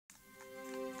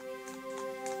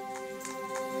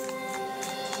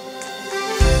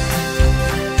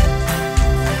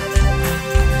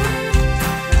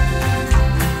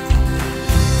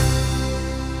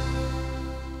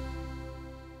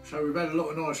a lot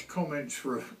of nice comments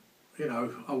for, you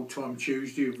know, Old Time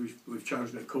Tuesday, we've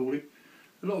chosen to call it.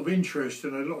 A lot of interest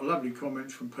and a lot of lovely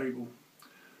comments from people.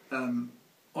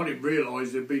 I didn't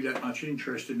realise there'd be that much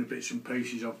interest in the bits and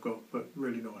pieces I've got, but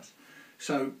really nice.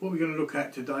 So what we're going to look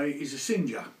at today is a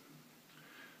Singer.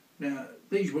 Now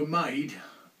these were made,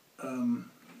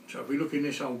 so if we look in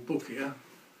this old book here,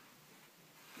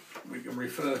 we can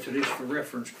refer to this for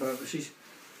reference purposes.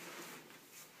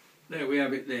 There we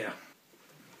have it there.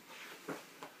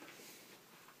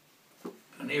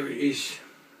 And here it is,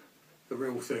 the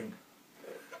real thing.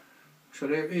 So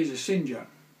there is a Singer.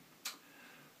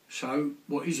 So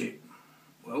what is it?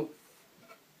 Well,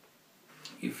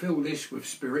 you fill this with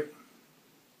spirit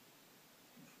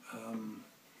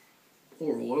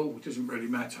or oil, it doesn't really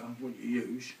matter what you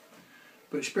use,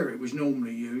 but spirit was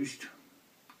normally used.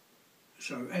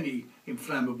 So any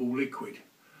inflammable liquid,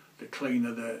 the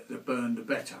cleaner the burn, the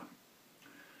better.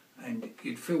 And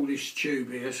you'd fill this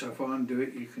tube here, so if I undo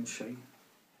it you can see.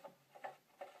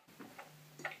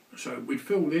 So we'd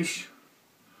fill this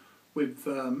with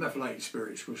methylated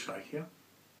spirits, we'll say, yeah?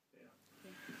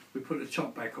 We put the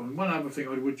top back on. One other thing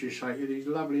I would just say, these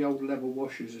lovely old leather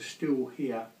washers are still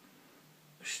here,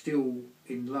 still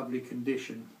in lovely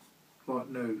condition, like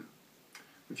new,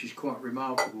 which is quite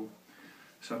remarkable.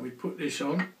 So we put this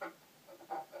on,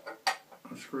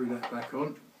 and screw that back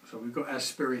on. So we've got our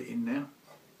spirit in now.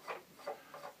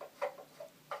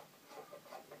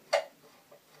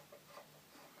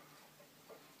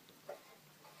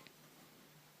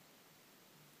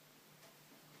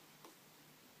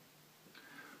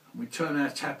 We turn our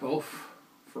tap off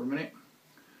for a minute.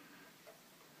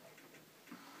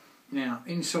 Now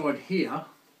inside here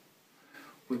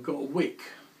we've got a wick,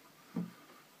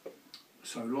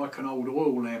 so like an old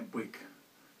oil lamp wick,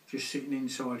 just sitting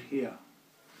inside here.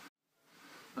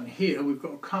 And here we've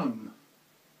got a comb,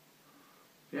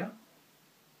 yeah,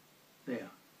 there.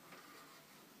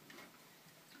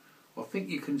 I think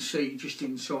you can see just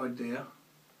inside there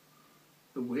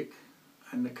the wick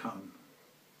and the comb.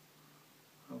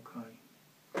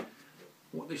 Okay,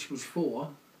 what this was for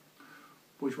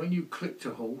was when you clipped a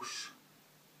horse,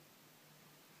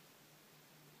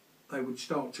 they would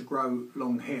start to grow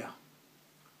long hair,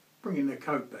 bringing their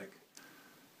coat back.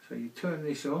 So you turn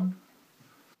this on,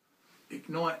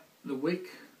 ignite the wick,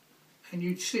 and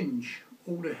you'd singe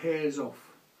all the hairs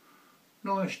off.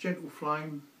 Nice gentle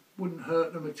flame, wouldn't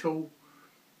hurt them at all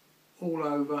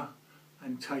over,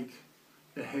 and take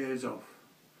the hairs off.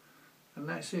 And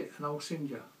that's it, an old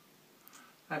Singer.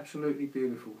 Absolutely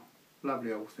beautiful,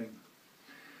 lovely old thing.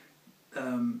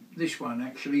 This one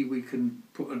actually, we can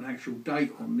put an actual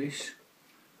date on this,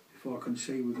 if I can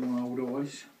see with my old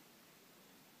eyes.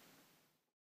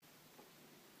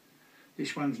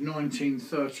 This one's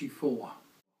 1934.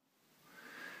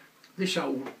 This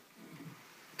old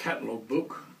catalogue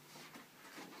book,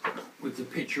 with the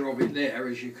picture of it there,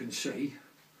 as you can see,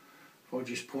 if I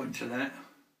just point to that,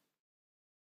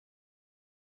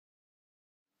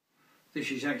 this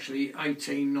is actually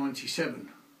 1897,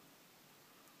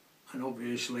 and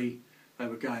obviously they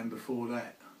were going before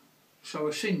that. So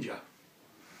a Singer,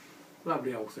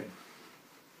 lovely old thing.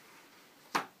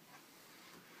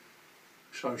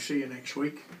 So see you next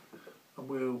week, and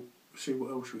we'll see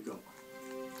what else we got.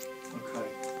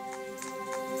 Okay.